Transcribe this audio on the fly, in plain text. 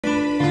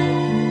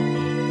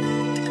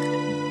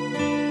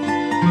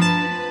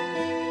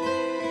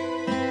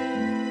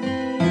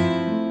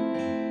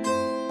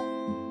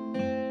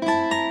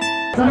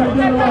dama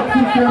delluwaat ci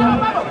seen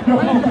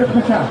jox ci jëf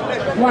xëcca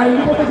waaye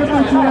li ma bëgg a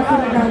ci waa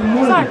Sénégal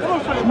mooy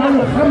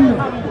nañu xam ne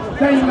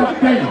tey nag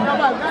tey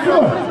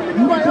suba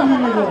ñu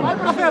tamit la woon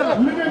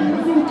li ngeen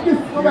mësul gis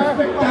ci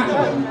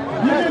spectacle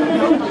li ngeen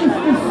mësul gis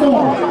ci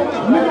son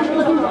li ngeen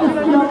mësul gis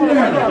ci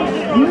lumière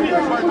li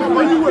ngeen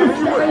mësul gis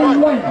ci ay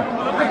way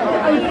ak ci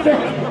ay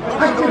fekk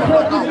ak ci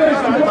xeetu bees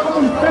yi boo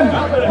xamul fenn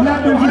laa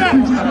doon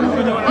gis ci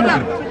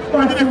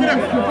pension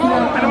spéciale ak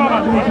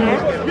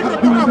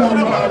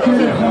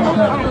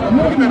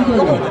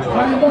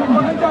waaye mbokk ma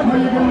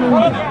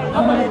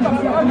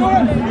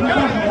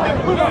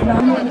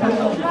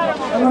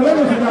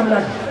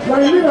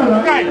yëgal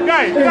leen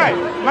kay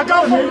la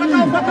kaw foofu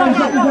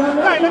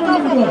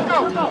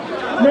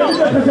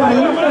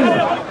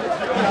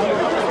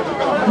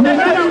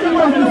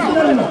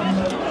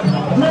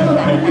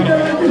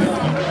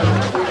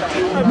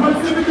man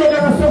Sidy Diop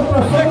laa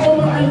soxla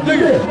soxla ay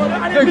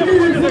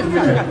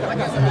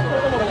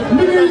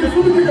liggéey yi fu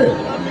mu jugee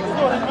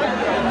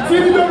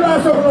Sidy Diop laa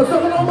soxla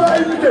soxla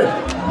ay liggéey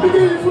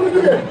yi fu mu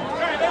jugee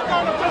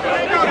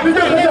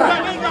liggéey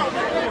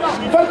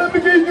fan la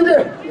liggéey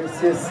jugee.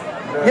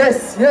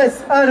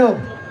 Yes, Arno.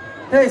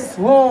 Test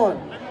 1.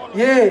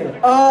 Yeah,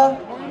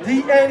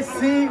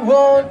 RDNC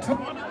 1, 2.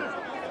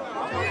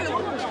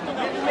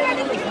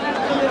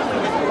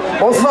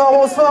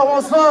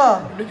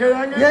 Bonsoir.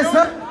 Yes,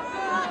 sir.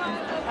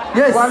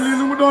 Yes. waa lii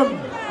lu mu doon.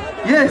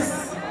 Yes.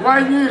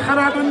 waaye ñii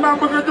xanaa dañ maa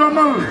bëgg a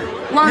jonnal.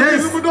 waa lii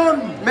lu mu doon.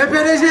 mais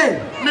PDG.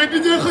 mais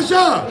DJ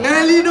Kheucha. nga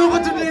ne lii noo ko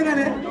tuddee nga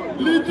ne.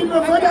 lii Jinne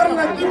Fajar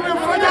la Jinne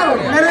Fajar.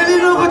 nga ne lii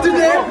noo ko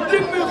tuddee.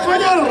 Jinne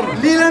Fajar.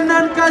 lii la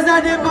naan Casa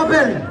de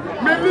Papel.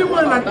 mais lii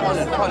mooy lan.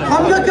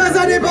 xam nga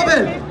Casa de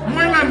Papel.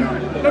 mooy lan.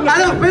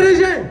 Alors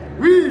PDG.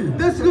 Oui.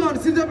 2 secondes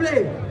s'il te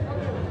plaît.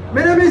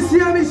 Mesdames,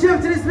 Messieurs, mes chers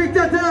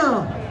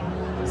téléspectateurs,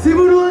 si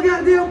vous nous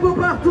regardez un peu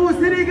partout au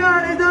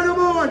Sénégal et dans le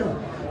monde,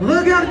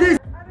 regardez.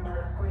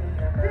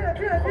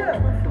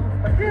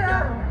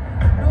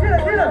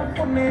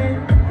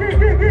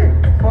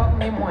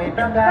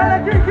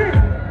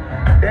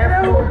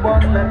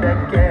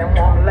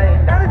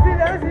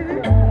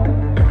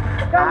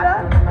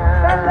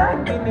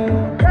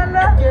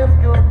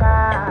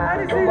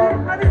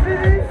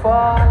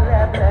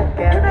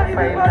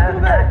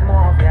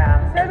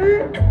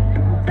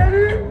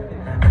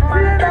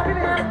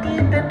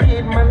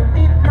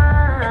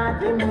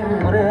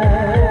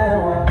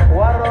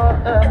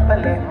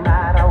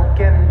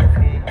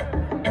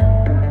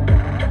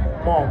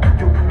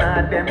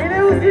 Il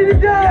est où Sidy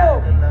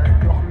Diop?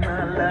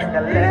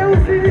 Il est où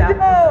Sidy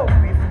Diop?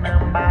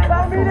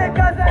 Parmi les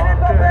Casa de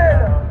Papel.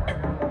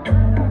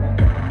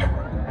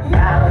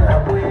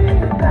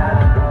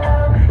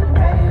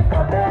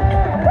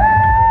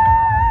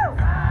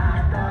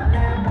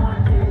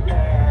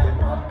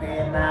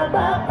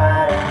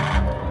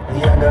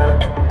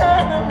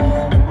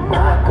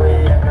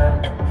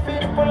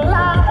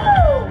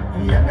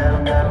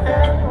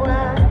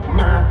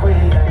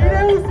 Il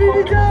est où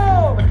Sidy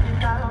Diop?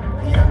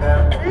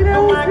 Il est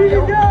où Sidy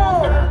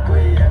Diop?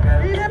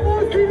 Il est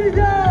où Sidy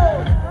Diop?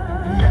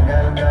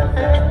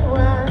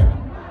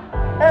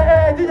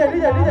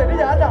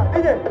 DJ, attends,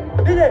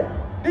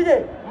 DJ,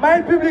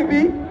 mail public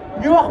bi,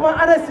 ñu wax ma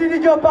ana Sidy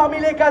Diop parmi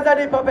les Casa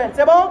de Papel,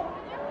 c'est bon?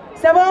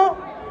 C'est bon?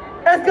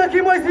 Est-ce que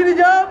kii mooy Sidy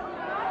Diop?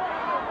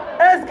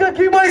 Est-ce que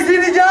kii mooy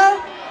Sidy Diop?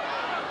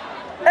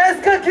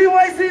 Est-ce que kii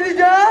mooy Sidy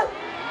Diop?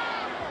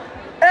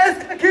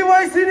 Est-ce que kii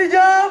mooy Sidy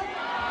Diop?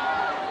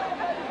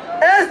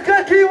 Est-ce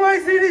que kii mooy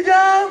Sidy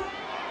Diop?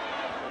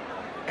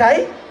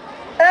 Kay?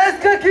 Est-ce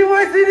que kii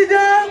mooy Sidy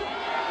Diop?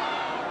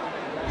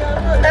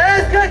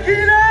 Est-ce que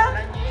kii la?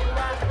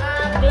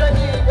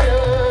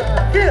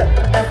 Kii la?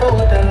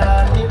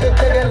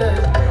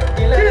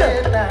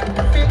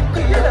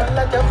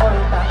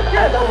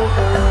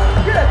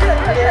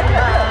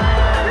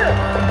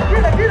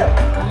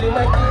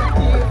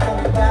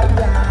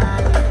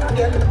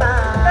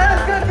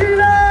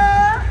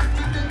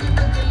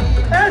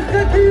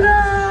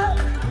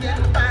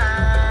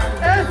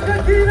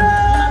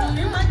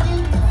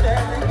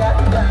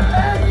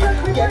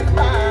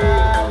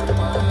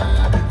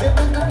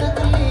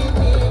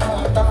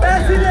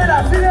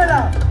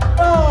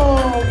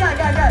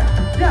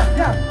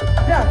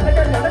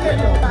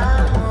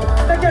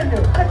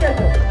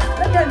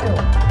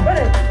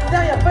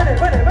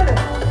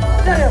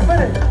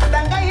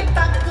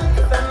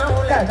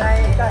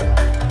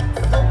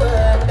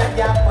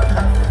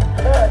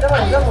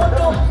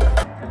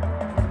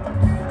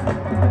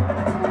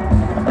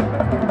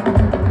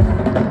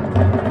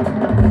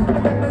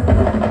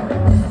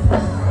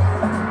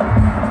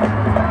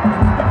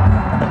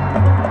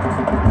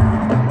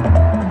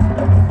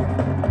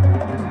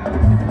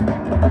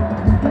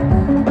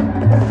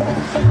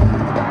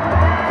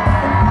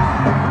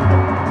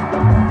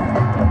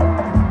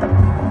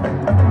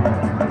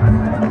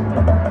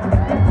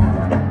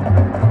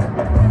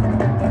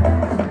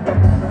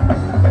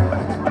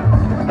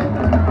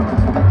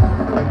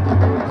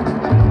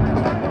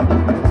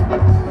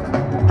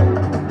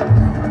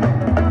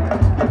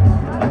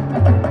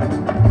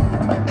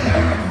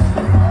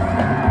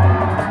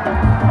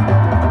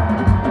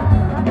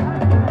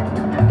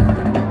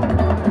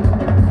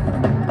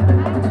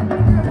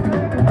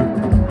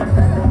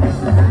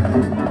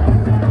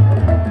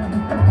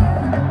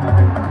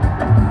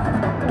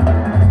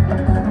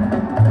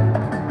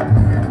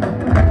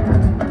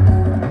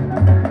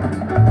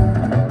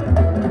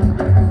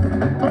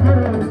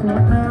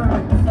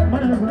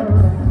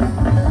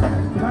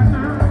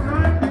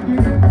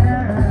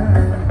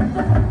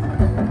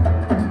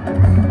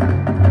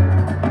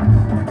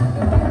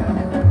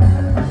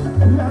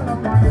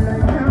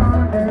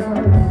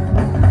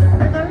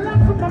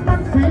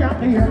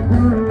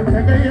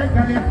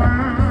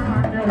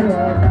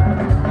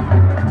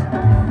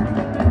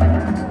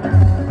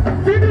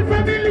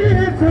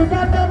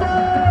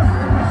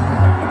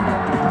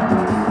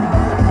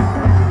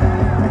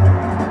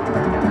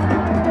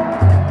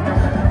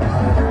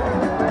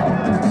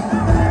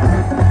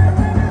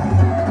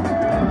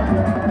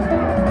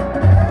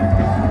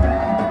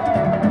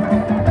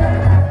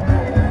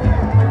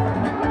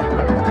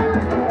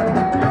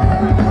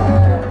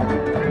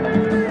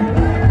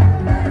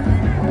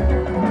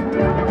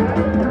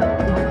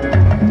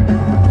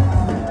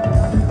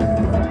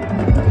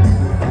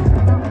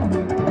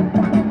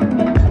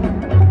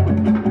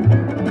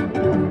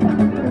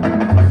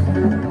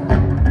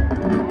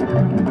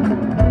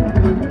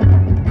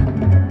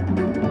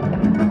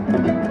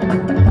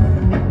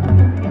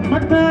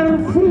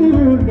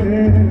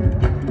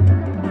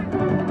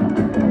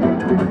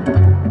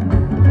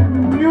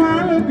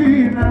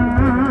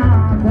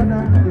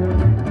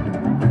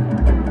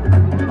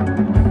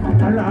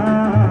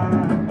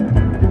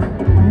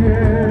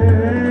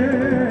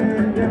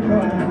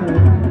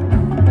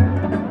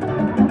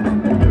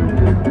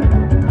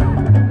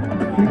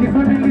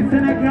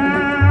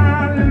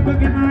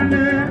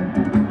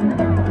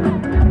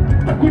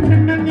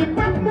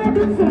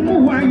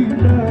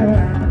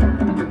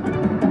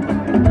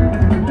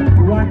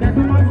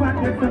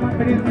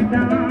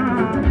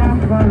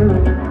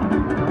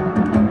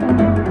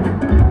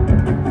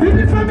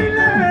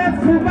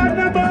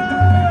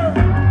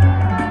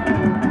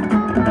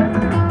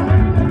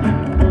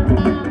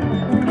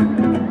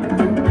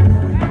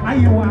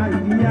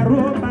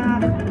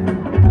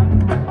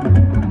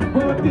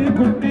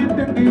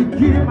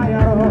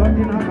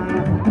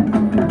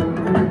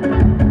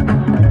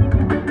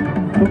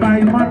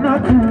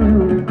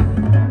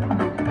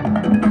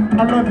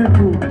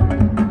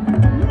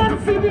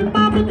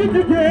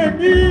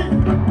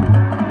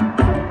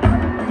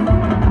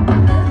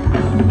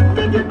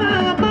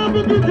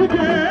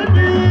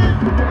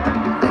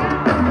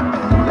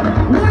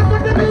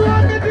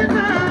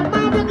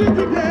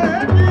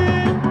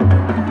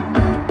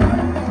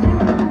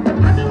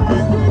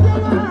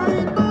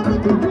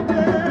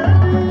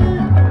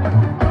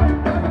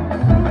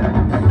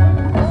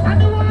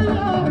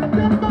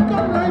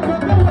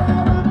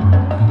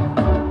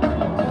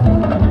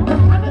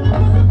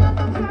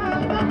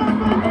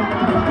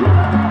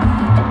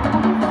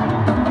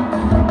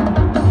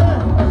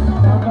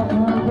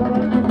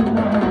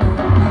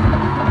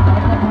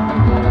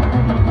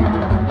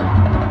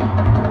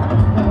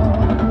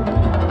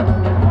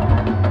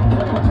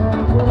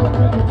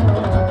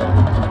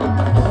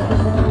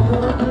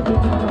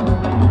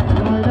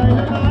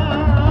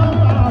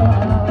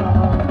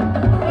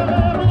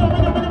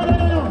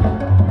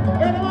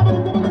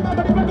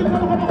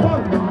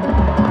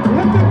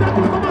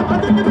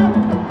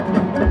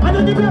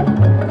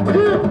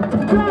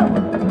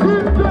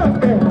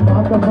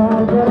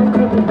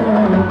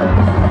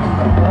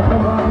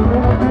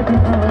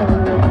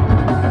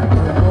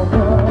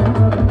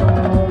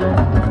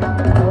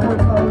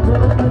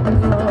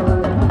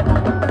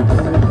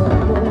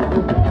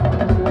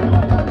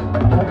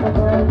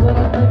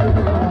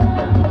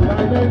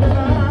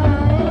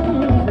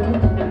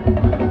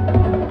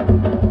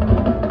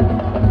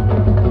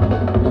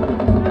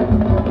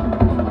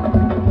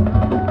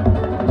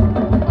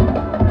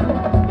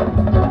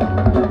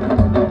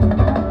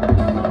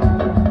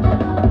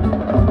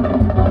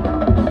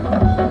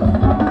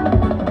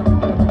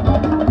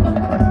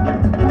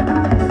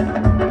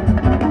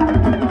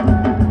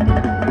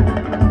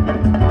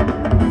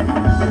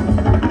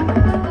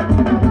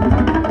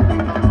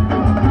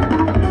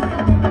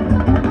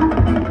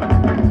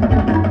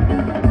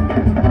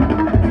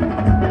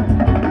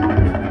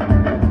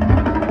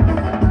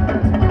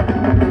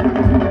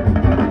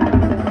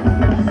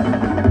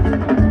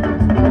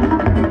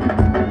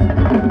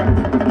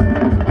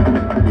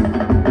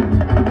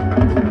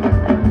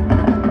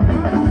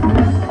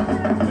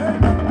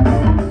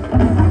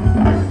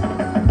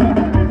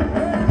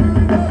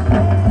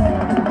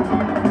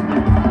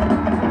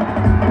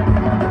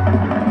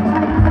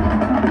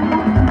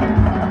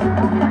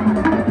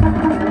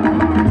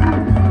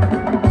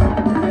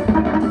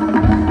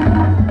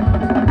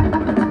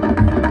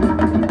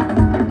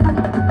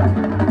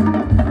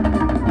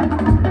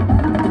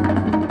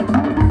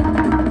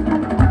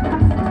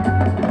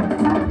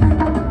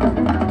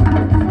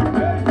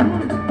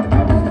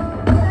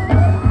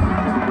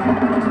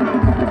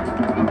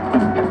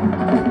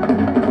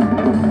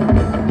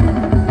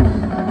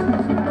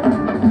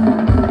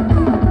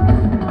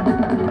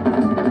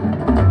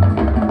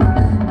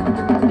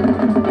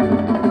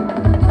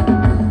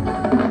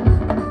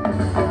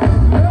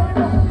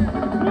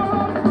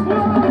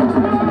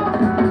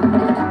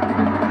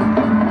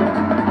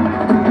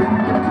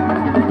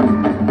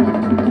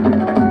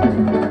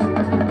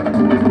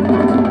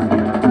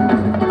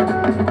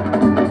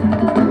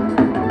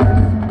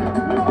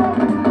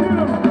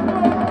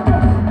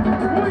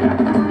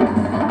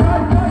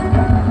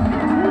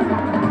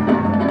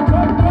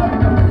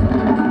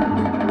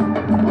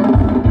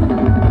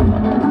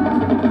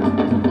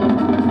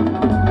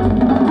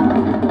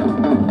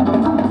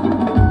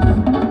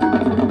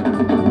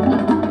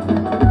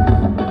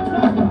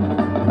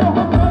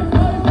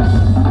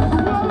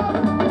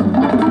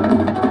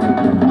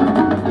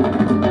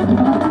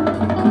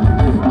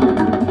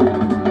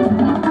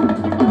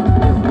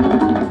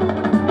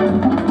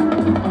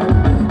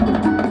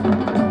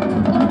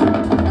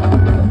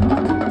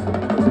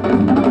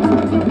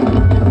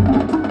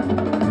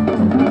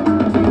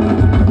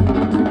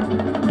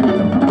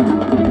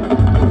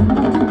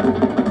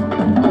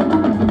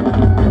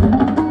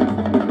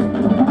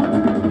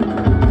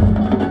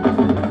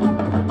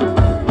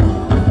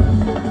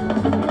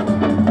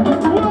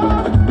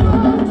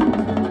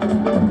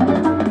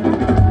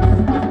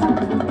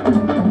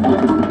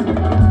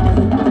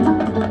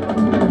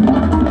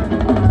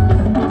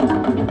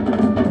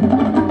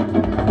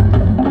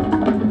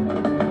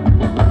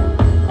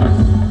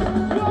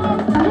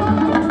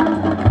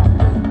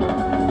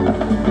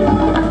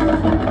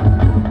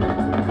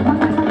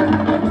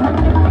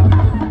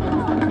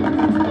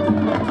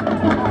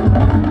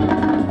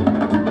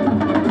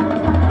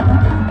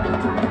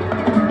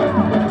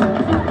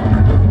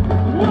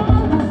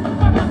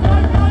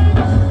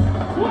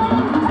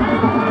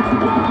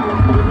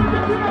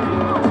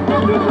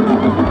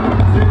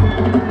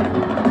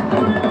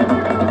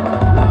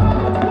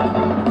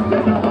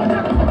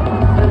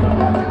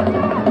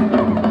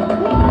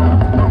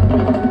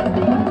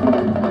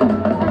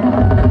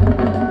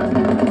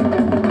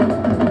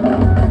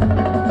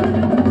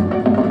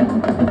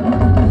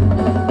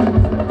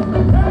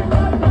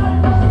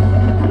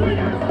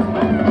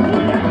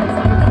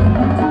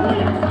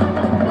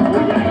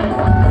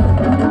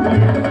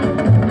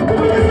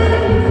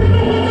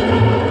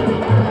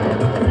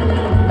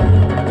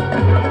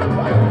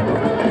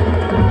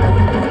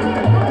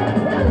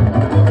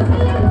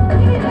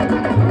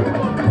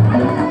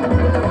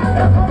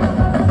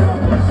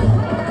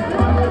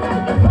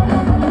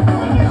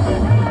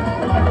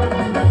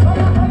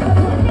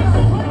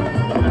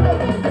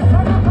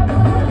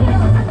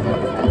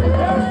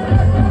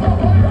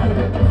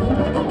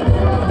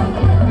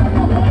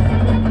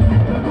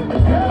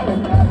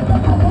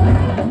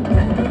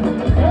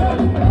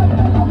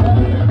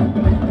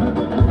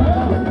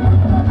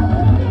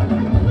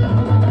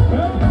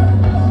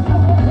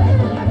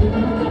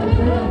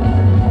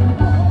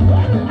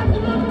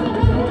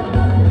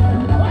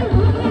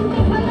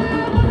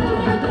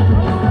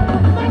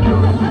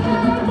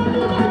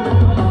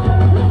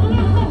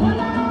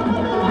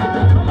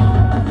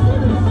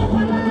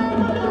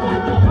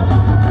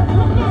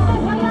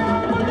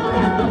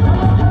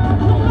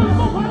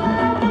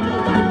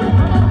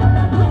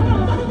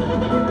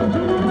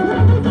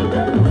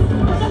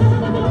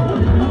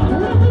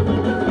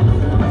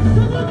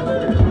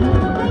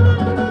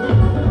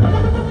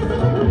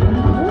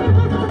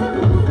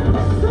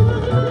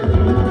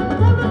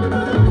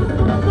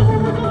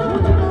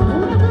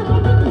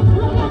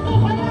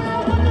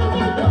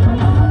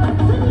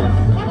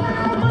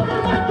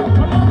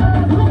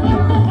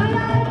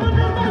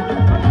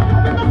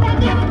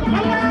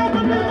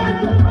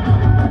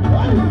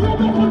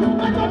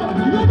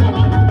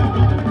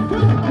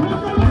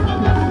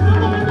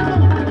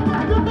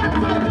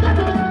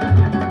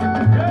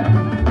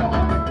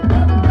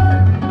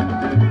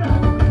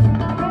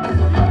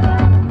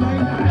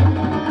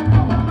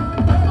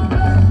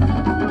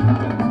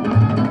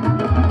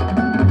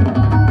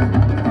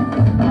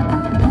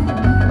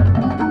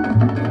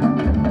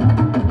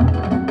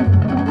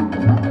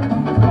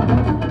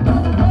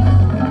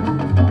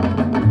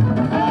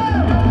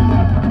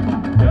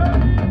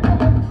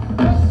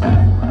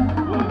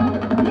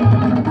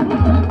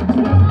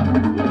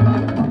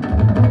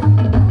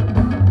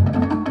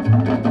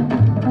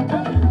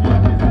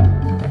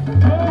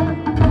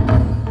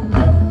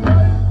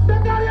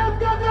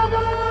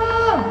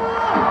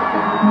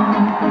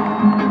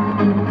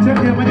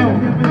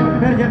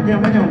 jeex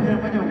ma ñëw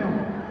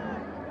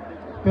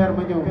père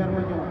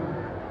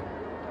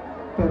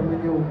ma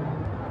ñëw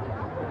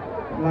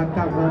la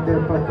Casa de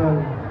Papel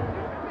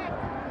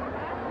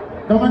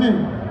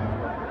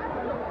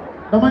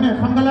dama ne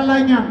xam nga la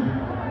laay ñaan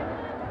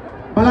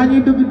balaa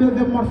ñuy dugg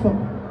deuxième morceau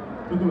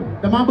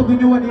dama bëgg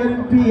ñu wan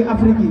yeneen pays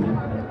Afrique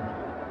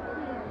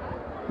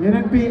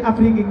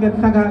yi ngeen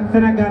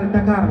Sénégal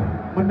Dakar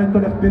mën nañ ko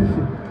def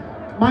Bercy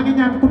maa ngi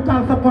ñaan ku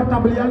taal sa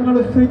portable yàlla na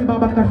la Serigne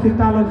Babacar Sy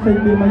taalal say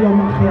mbir ma yow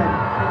ma xiyam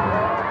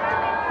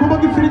ku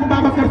bëgg Serigne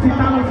Babacar Sy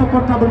taalal sa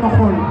portable ma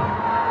xool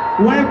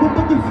waaye ku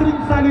bëgg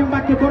Serigne Saliou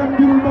Mbacké borom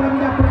birul borom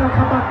njàpp dal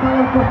xabaar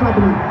taalal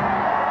portable yi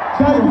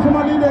gars yi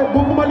gisuma lii de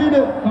bëgguma lii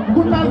de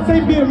ku taal say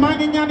mbir maa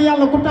ngi ñaan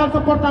yàlla ku taal sa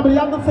portable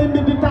yàlla na say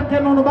mbir di tàkkee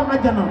noonu ba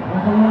àjjana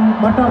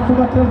ba taal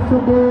suba teel sa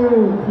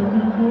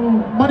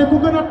ma ne ku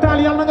gën a taal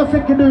yàlla nga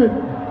fekke déwén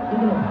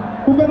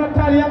ku gën a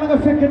taal yàlla nga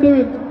fekke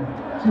déwén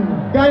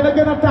gars yi na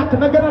gën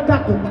a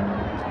tàkk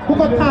ku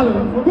ko taal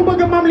ku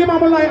bëgg Maam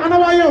Limaamu Laay ana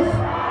waa Yoff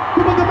ku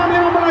bëgg Maam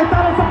Limaamu Laay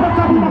taalal sa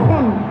portable ma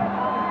xool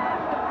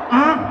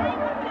ah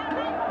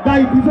gars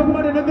yi bii sax ma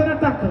ne na gën a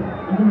tàkk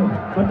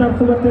ba taal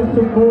suba teel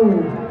sa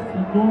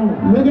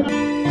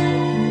léegi